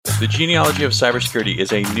The Genealogy of Cybersecurity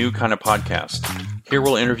is a new kind of podcast. Here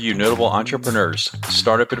we'll interview notable entrepreneurs,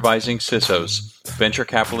 startup advising CISOs, venture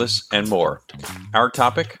capitalists, and more. Our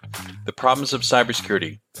topic? The problems of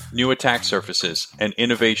cybersecurity, new attack surfaces, and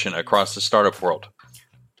innovation across the startup world.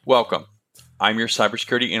 Welcome. I'm your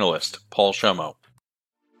cybersecurity analyst, Paul Shomo.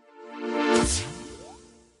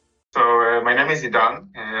 My name is Idan.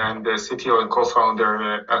 I'm the CTO and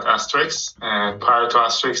co-founder at Astrix. Prior to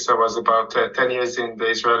Astrix, I was about 10 years in the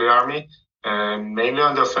Israeli army, mainly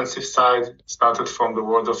on the offensive side. Started from the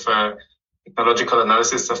world of technological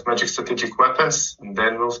analysis of magic strategic weapons, and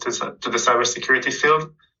then moved to the cybersecurity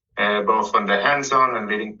field, both on the hands-on and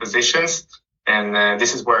leading positions. And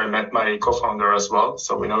this is where I met my co-founder as well.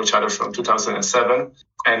 So we know each other from 2007.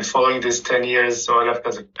 And following these 10 years, so I left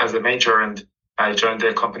as a major, and I joined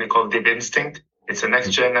a company called Deep Instinct. It's a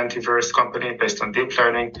next-gen antivirus company based on deep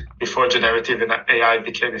learning before generative AI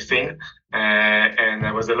became a thing. And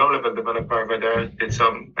I was a low-level developer over there, did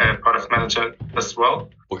some product management as well.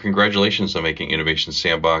 Well, congratulations on making Innovation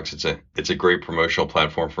Sandbox. It's a great promotional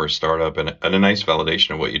platform for a startup and a nice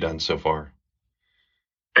validation of what you've done so far.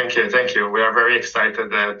 Thank you. We are very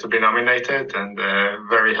excited to be nominated and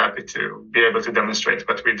very happy to be able to demonstrate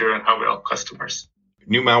what we do and how we help customers.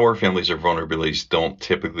 New malware families or vulnerabilities don't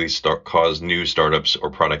typically cause new startups or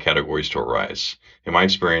product categories to arise. In my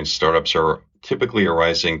experience, startups are typically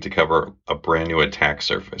arising to cover a brand new attack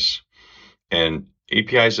surface. And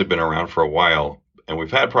APIs have been around for a while, and we've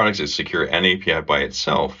had products that secure an API by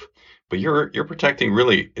itself. But you're protecting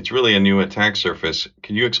it's really a new attack surface.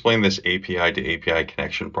 Can you explain this API to API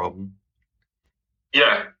connection problem?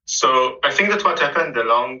 Yeah. So I think that what happened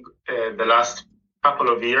along the last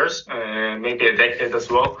couple of years, maybe a decade as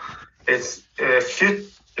well, is a few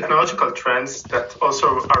technological trends that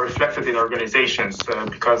also are reflected in organizations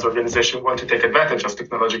because organizations want to take advantage of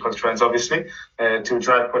technological trends, obviously, to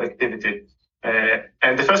drive productivity.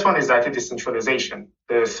 And the first one is IT decentralization.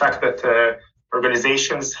 The fact that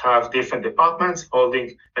organizations have different departments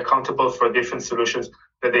holding accountable for different solutions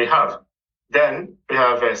that they have. Then we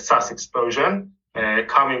have a SaaS explosion,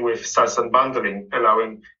 coming with SaaS unbundling,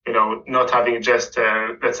 allowing, not having just,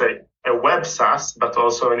 let's say, a web SaaS, but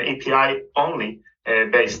also an API only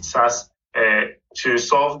based SaaS to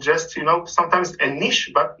solve just, sometimes a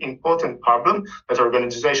niche but important problem that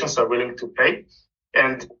organizations are willing to pay.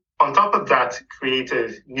 And on top of that,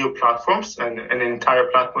 created new platforms and an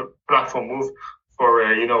entire platform move for,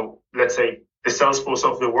 let's say, the Salesforce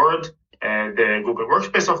of the world, the Google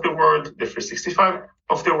Workspace of the world, the 365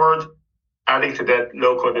 of the world, adding to that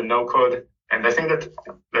low code and no code. And I think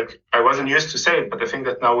that, I wasn't used to say it, but I think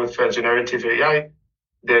that now with generative AI,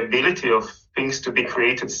 the ability of things to be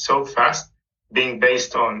created so fast, being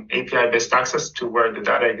based on API-based access to where the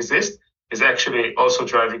data exists, is actually also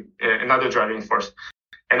driving another driving force.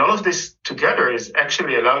 And all of this together is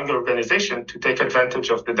actually allowing the organization to take advantage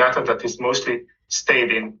of the data that is mostly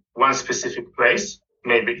stayed in one specific place.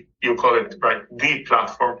 Maybe you call it, right, the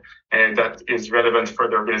platform that is relevant for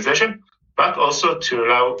the organization, but also to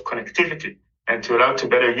allow connectivity and to allow to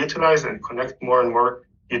better utilize and connect more and more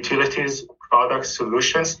utilities, products,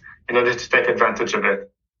 solutions in order to take advantage of it.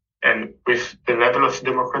 And with the level of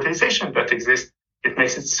democratization that exists, it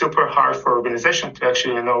makes it super hard for organizations to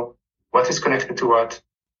actually know what is connected to what,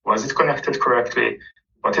 was it connected correctly,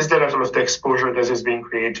 what is the level of the exposure that is being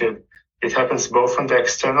created. It happens both on the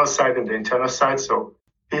external side and the internal side. So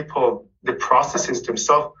people, the processes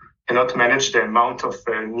themselves, cannot manage the amount of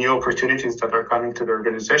new opportunities that are coming to the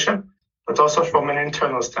organization, but also from an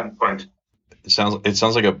internal standpoint. It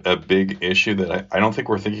sounds like a big issue that I don't think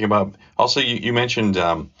we're thinking about. Also, you mentioned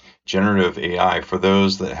generative AI. For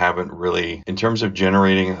those that haven't really, in terms of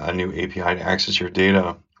generating a new API to access your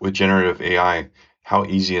data with generative AI, how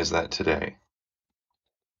easy is that today?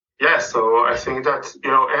 Yeah, so I think that,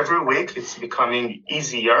 every week it's becoming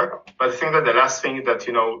easier. But I think that the last thing that,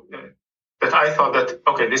 that I thought that,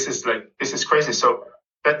 okay, this is crazy. So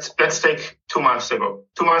let's take 2 months ago.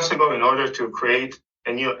 2 months ago, in order to create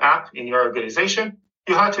a new app in your organization,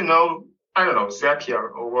 you had to know,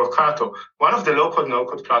 Zapier or Workato, one of the low-code,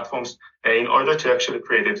 no-code platforms in order to actually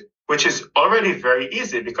create it, which is already very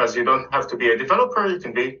easy because you don't have to be a developer. You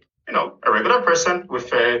can be, a regular person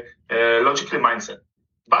with a logically mindset.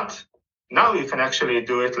 But now you can actually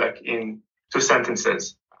do it like in 2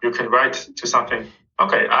 sentences. You can write to something,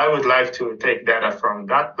 okay, I would like to take data from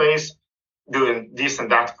that place, doing this and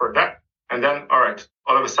that for that. And then, all right,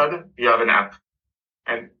 all of a sudden you have an app.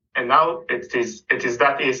 And now it is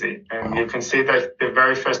that easy. And you can see that the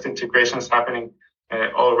very first integration is happening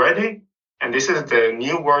already. And this is the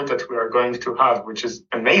new world that we are going to have, which is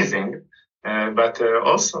amazing, but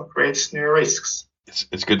also creates new risks.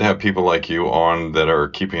 It's good to have people like you on that are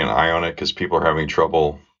keeping an eye on it because people are having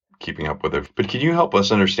trouble keeping up with it. But can you help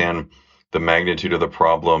us understand the magnitude of the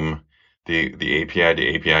problem, the API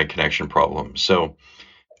to API connection problem? So,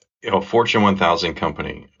 Fortune 1000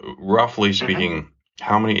 company, roughly speaking,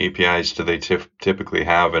 how many APIs do they typically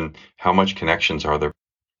have, and how much connections are there?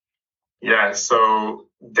 Yeah, so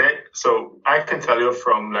I can tell you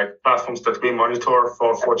from like platforms that we monitor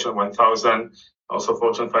for Fortune 1000, also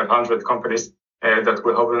Fortune 500 companies that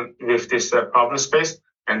we have with this problem space,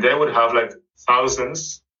 and they would have like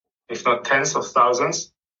thousands, if not tens of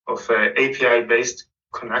thousands, of API-based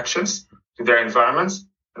connections to their environments.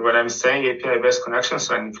 And when I'm saying API-based connections,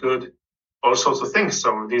 I include all sorts of things.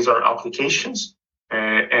 So these are applications.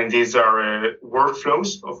 And these are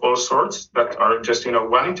workflows of all sorts that are just,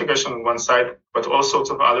 one integration on one side, but all sorts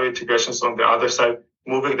of other integrations on the other side,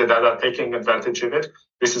 moving the data, taking advantage of it.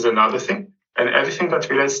 This is another thing. And everything that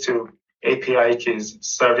relates to API keys,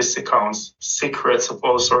 service accounts, secrets of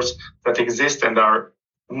all sorts that exist and are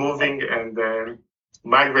moving and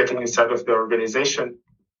migrating inside of the organization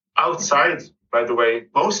outside, by the way,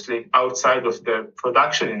 mostly outside of the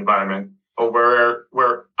production environment, or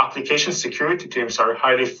where application security teams are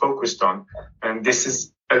highly focused on. And this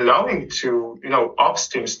is allowing to, ops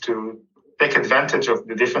teams to take advantage of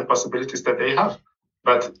the different possibilities that they have.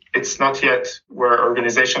 But it's not yet where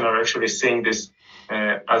organizations are actually seeing this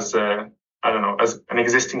as an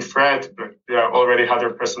existing threat. But they are already have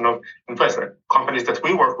their personnel in place. Like companies that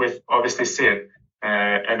we work with obviously see it.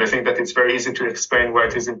 And I think that it's very easy to explain why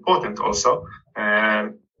it is important also.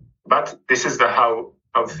 But this is how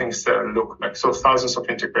things look like. So thousands of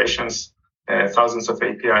integrations, thousands of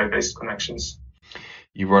API-based connections.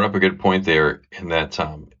 You brought up a good point there in that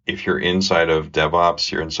if you're inside of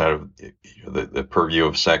DevOps, you're inside of the purview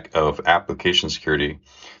of application security,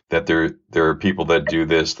 that there are people that do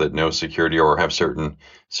this that know security or have certain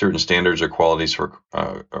standards or qualities for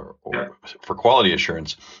quality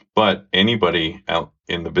assurance. But anybody out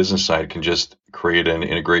in the business side can just create an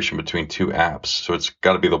integration between two apps. So it's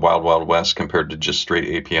got to be the wild, wild west compared to just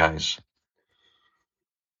straight APIs.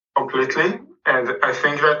 Completely. And I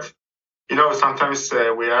think that, sometimes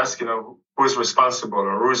we ask, who is responsible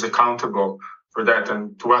or who is accountable for that,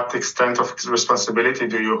 and to what extent of responsibility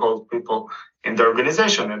do you hold people in the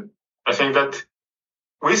organization? And I think that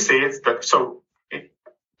we see it that. So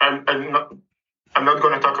I'm not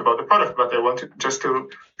going to talk about the product, but I wanted just to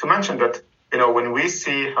mention that when we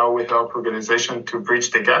see how we help organization to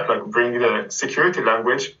bridge the gap, like bring the security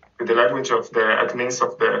language to the language of the admins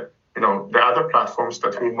of the other platforms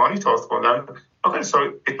that we monitor for them. Okay,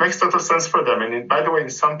 so it makes total sense for them. And by the way, in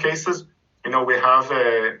some cases, we have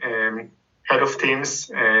head of teams,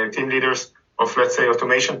 team leaders of, let's say,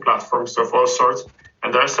 automation platforms of all sorts,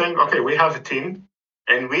 and they're saying, okay, we have a team,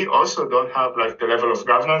 and we also don't have like the level of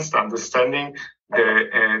governance, the understanding,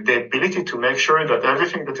 the ability to make sure that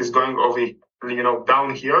everything that is going over,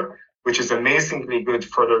 down here, which is amazingly good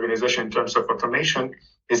for the organization in terms of automation,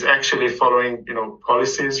 is actually following,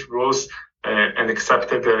 policies, rules, and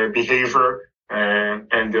accepted behavior,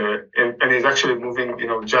 and is actually moving,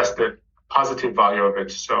 just the positive value of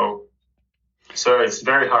it. So it's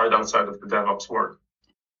very hard outside of the DevOps world.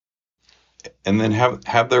 And then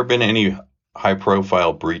have there been any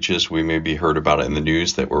high-profile breaches we maybe heard about in the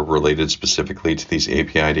news that were related specifically to these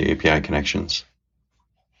API to API connections?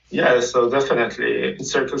 Yeah, so definitely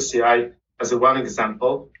Circle CI as one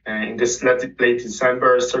example. In this late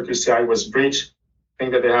December, Circle CI was breached. I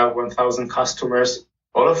think that they have 1,000 customers.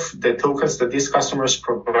 All of the tokens that these customers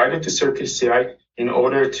provided to Circle CI in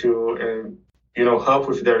order to help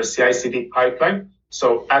with their CI/CD pipeline.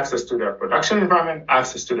 So access to their production environment,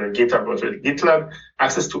 access to their GitHub or their GitLab,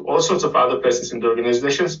 access to all sorts of other places in the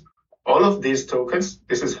organizations. All of these tokens,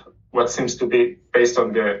 this is what seems to be based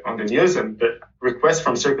on the news and the request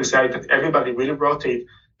from Circle CI that everybody will rotate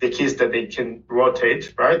the keys that they can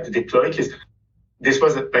rotate, right? The deploy keys. This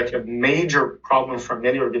was like a major problem for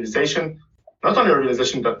many organizations, not only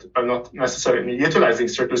organizations that are not necessarily utilizing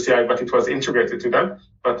Circle CI, but it was integrated to them,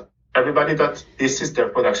 but everybody that this is their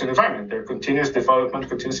production environment, their continuous development,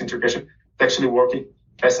 continuous integration, actually working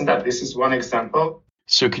less than that. This is one example.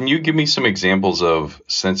 So can you give me some examples of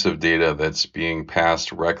sensitive data that's being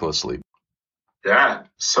passed recklessly? Yeah.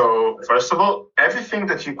 So first of all, everything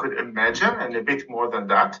that you could imagine and a bit more than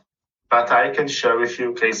that, but I can share with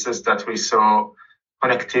you cases that we saw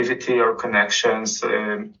connectivity or connections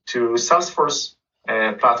to Salesforce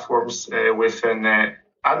platforms with an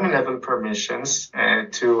admin level permissions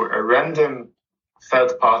to a random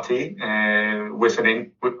third party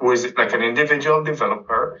who is like an individual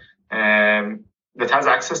developer that has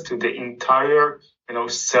access to the entire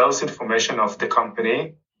sales information of the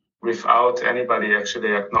company without anybody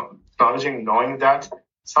actually acknowledging, knowing that.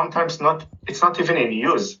 Sometimes it's not even in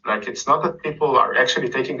use. Like, it's not that people are actually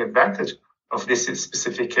taking advantage of this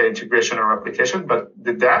specific integration or application, but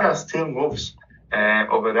the data still moves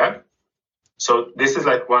over that. So this is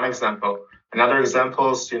like one example. Another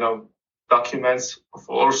example is, documents of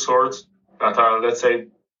all sorts that are, let's say,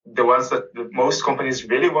 the ones that the most companies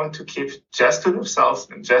really want to keep just to themselves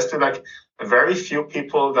and just to like a very few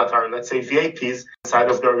people that are, let's say, VIPs inside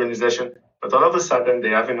of the organization. But all of a sudden, they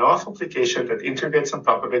have enough application that integrates on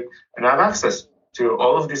top of it and have access to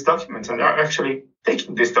all of these documents. And they're actually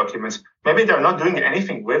taking these documents. Maybe they're not doing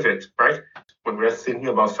anything with it, right? When we're thinking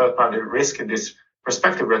about third-party risk in this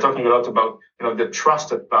perspective, we're talking a lot about, the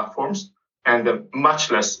trusted platforms and the much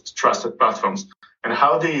less trusted platforms. And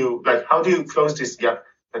how do you close this gap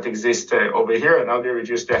that exists over here, and how do you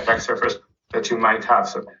reduce the attack surface that you might have?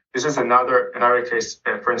 So this is another case,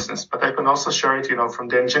 for instance. But I can also share it, from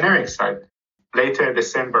the engineering side. Later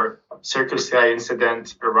December, CircleCI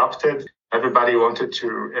incident erupted. Everybody wanted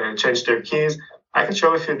to change their keys. I can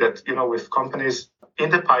share with you that, with companies in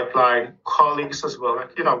the pipeline, colleagues as well,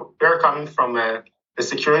 they're coming from the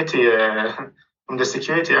security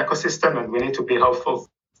ecosystem, and we need to be helpful.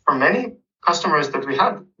 For many customers that we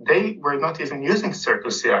had, they were not even using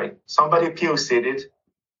CircleCI. Somebody POC'd it,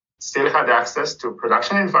 still had access to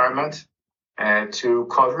production environment, to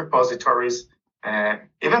code repositories,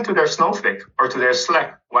 even to their Snowflake or to their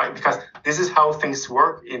Slack. Why? Because this is how things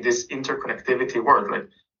work in this interconnectivity world. Like,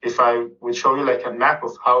 if I would show you like a map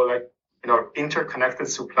of how interconnected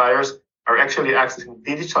suppliers are actually accessing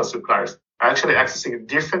digital suppliers, are actually accessing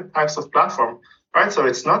different types of platform, right? So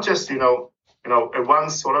it's not just, a one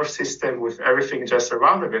solar system with everything just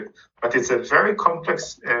around of it, but it's a very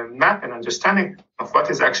complex map and understanding of what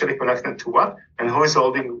is actually connected to what and who is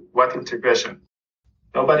holding what integration.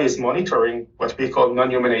 Nobody is monitoring what we call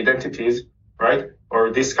non-human identities, right?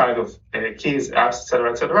 Or this kind of keys, apps,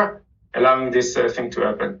 et cetera, allowing this thing to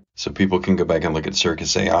happen. So people can go back and look at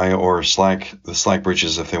Circus AI or Slack, the Slack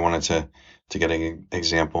bridges, if they wanted to get an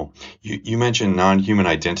example. You mentioned non-human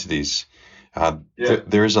identities.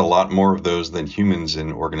 There's a lot more of those than humans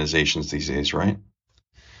in organizations these days, right?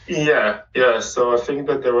 Yeah. So I think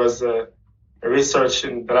that there was a research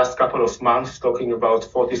in the last couple of months talking about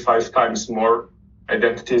 45 times more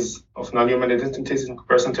identities of non-human identities in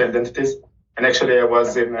comparison to identities. And actually, I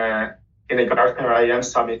was in a Gartner IAM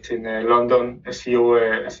summit in London a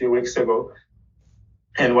few weeks ago,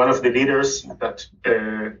 and one of the leaders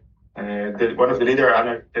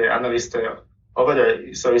analysts over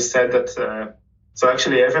there, so he said that so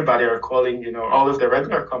actually everybody are calling, all of the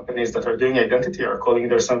regular companies that are doing identity are calling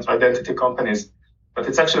themselves identity companies, but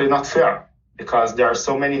it's actually not fair because there are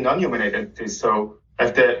so many non-human identities. So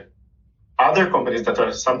if the other companies that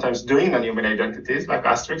are sometimes doing non-human identities, like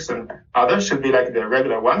Astrix and others, should be like the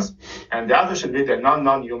regular ones, and the others should be the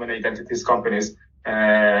non-human identities companies,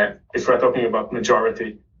 if we're talking about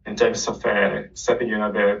majority in terms of setting,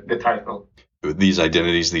 the title. These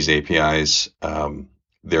identities, these APIs,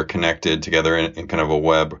 they're connected together in kind of a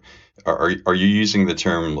web. Are you using the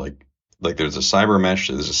term like there's a cyber mesh,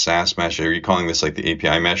 there's a SaaS mesh? Are you calling this like the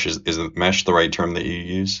API mesh? Is the mesh the right term that you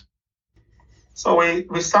use? So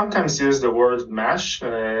we sometimes use the word mesh.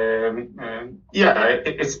 It's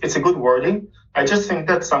a good wording. I just think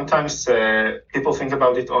that sometimes people think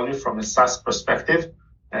about it only from a SaaS perspective,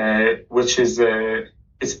 which is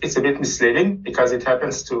it's a bit misleading because it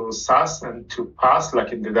happens to SaaS and to PaaS,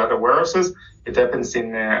 like in the data warehouses. It happens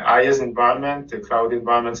in IaaS environment, the cloud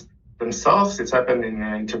environments themselves. It's happened in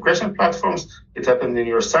integration platforms. It happened in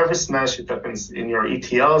your service mesh. It happens in your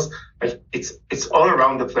ETLs. Like it's all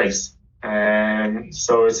around the place.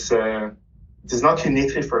 So it is not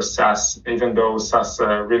uniquely for SaaS, even though SaaS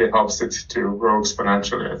really helps it to grow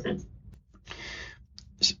exponentially, I think.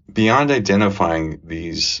 Beyond identifying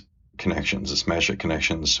these connections, this mesh of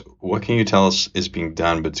connections, what can you tell us is being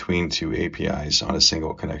done between two APIs on a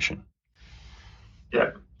single connection?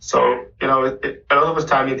 Yeah. So, a lot of the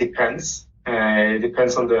time it depends. It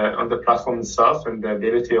depends on the platform itself and the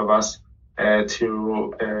ability of us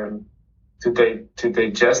to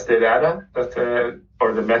digest the data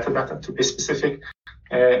or the metadata, to be specific,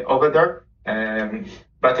 over there.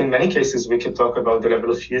 But in many cases, we can talk about the level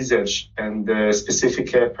of usage and the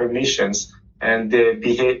specific permissions and the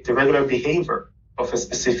regular behavior of a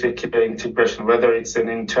specific integration, whether it's an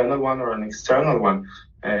internal one or an external one.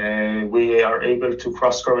 We are able to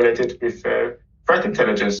cross-correlate it with threat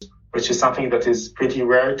intelligence, which is something that is pretty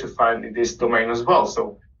rare to find in this domain as well.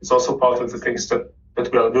 So it's also part of the things that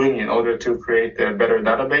we are doing in order to create a better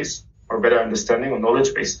database or better understanding or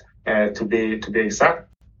knowledge base to be exact.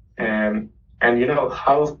 And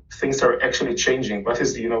how things are actually changing. What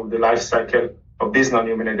is the life cycle of these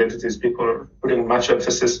non-human identities? People are putting much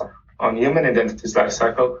emphasis on human identities life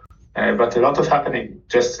cycle, but a lot of happening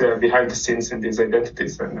just behind the scenes in these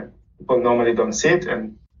identities, and people normally don't see it,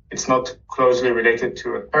 and it's not closely related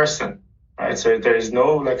to a person, right? So there is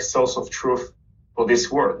no source of truth for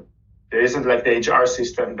this world. There isn't the HR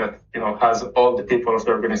system that has all the people of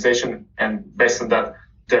the organization, and based on that,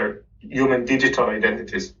 they're human digital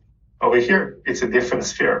identities. Over here, it's a different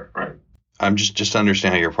sphere, right? I'm just to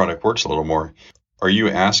understand how your product works a little more. Are you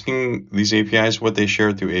asking these APIs what they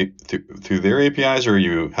share through their APIs, or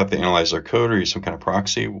you have to analyze their code, or are you some kind of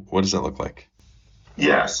proxy? What does that look like?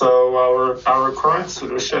 Yeah, so our current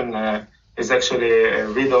solution is actually a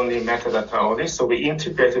read-only metadata only. So we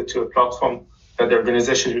integrate it to a platform that the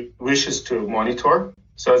organization wishes to monitor.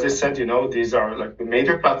 So as I said, these are the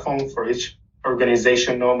major platform for each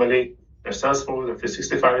organization normally. Their Salesforce, their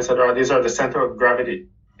 365, etc. These are the center of gravity,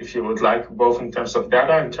 if you would like, both in terms of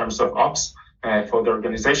data, in terms of ops for the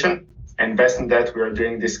organization. And based on that, we are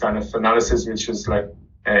doing this kind of analysis, which is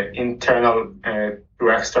internal to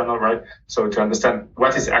external, right? So to understand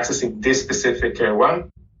what is accessing this specific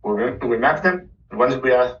one, we map them. And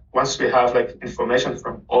once we have information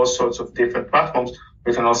from all sorts of different platforms,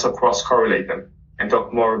 we can also cross-correlate them and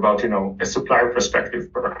talk more about, a supplier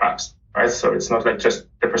perspective, perhaps. Right, so it's not just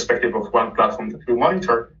the perspective of one platform that we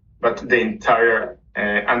monitor, but the entire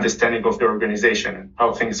understanding of the organization and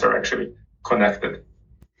how things are actually connected.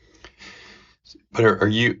 But are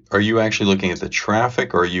you actually looking at the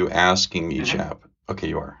traffic, or are you asking each app? Okay,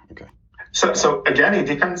 you are. Okay. So again, it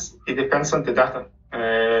depends. It depends on the data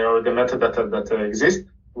or the metadata that exists.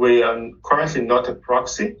 We are currently not a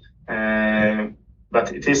proxy,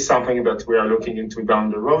 but it is something that we are looking into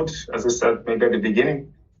down the road. As I said, maybe at the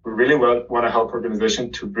beginning, we really want to help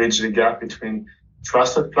organizations to bridge the gap between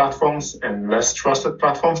trusted platforms and less trusted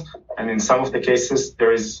platforms. And in some of the cases,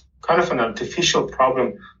 there is kind of an artificial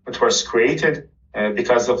problem that was created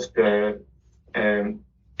because of the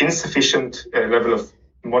insufficient level of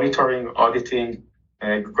monitoring, auditing,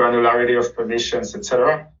 granularity of permissions,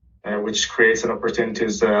 etc., which creates an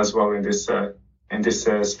opportunities as well in this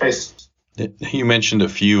space. You mentioned a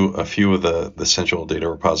few of the central data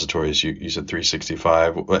repositories. You said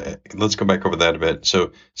 365. Let's go back over that a bit.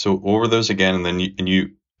 So what were those again? And then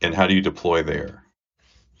and how do you deploy there?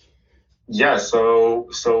 Yeah, so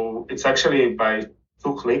it's actually by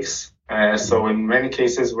 2 clicks. So in many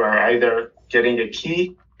cases, we're either getting a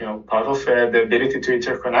key, part of the ability to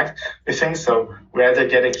interconnect with things. So we either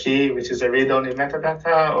get a key, which is a read-only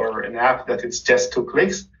metadata, or an app that it's just 2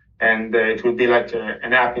 clicks. And it would be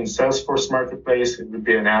an app in Salesforce Marketplace. It would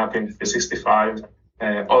be an app in 365,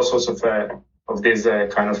 all sorts of these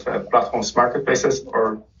kind of platforms, marketplaces,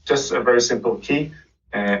 or just a very simple key.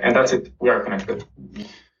 And that's it. We are connected.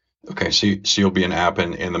 Okay, so you'll be an app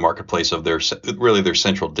in the marketplace of their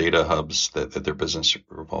central data hubs that their business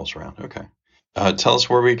revolves around. Okay. Tell us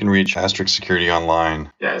where we can reach Astrix Security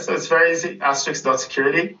online. Yeah, so it's very easy.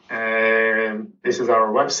 Astrix.security. This is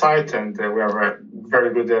our website, and we have a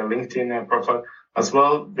very good LinkedIn profile as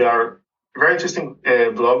well. There are very interesting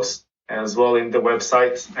blogs as well in the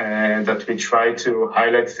website that we try to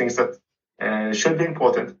highlight things that should be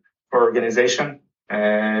important for organization.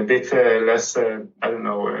 A bit less,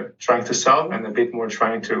 trying to sell, and a bit more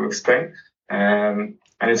trying to explain. And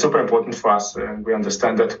it's super important for us. And we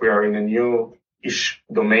understand that we are in a new-ish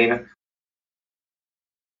domain.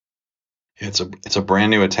 It's a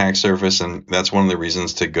brand new attack surface, and that's one of the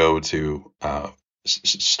reasons to go to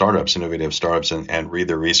startups, innovative startups, and read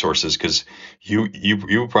their resources, because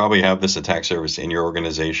you probably have this attack surface in your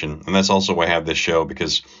organization, and that's also why I have this show,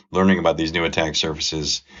 because learning about these new attack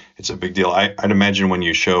surfaces, it's a big deal. I'd imagine when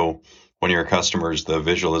you show one of your customers the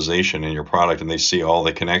visualization in your product and they see all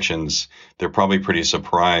the connections, they're probably pretty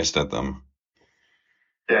surprised at them.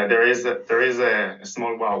 Yeah, there is a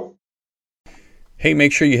small wow. Hey,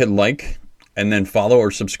 make sure you hit like and then follow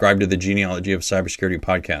or subscribe to the Genealogy of Cybersecurity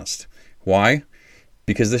podcast. Why?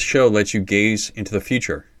 Because this show lets you gaze into the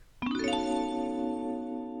future.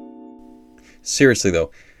 Seriously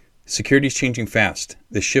though, security is changing fast.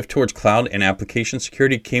 The shift towards cloud and application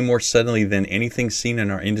security came more suddenly than anything seen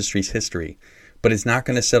in our industry's history. But it's not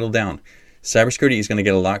going to settle down. Cybersecurity is going to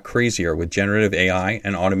get a lot crazier with generative AI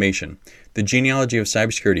and automation. The Genealogy of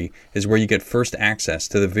Cybersecurity is where you get first access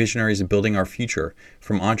to the visionaries building our future,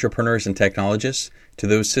 from entrepreneurs and technologists to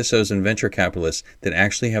those CISOs and venture capitalists that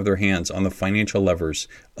actually have their hands on the financial levers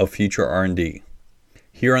of future R&D.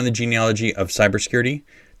 Here on the Genealogy of Cybersecurity,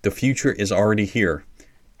 the future is already here.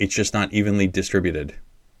 It's just not evenly distributed.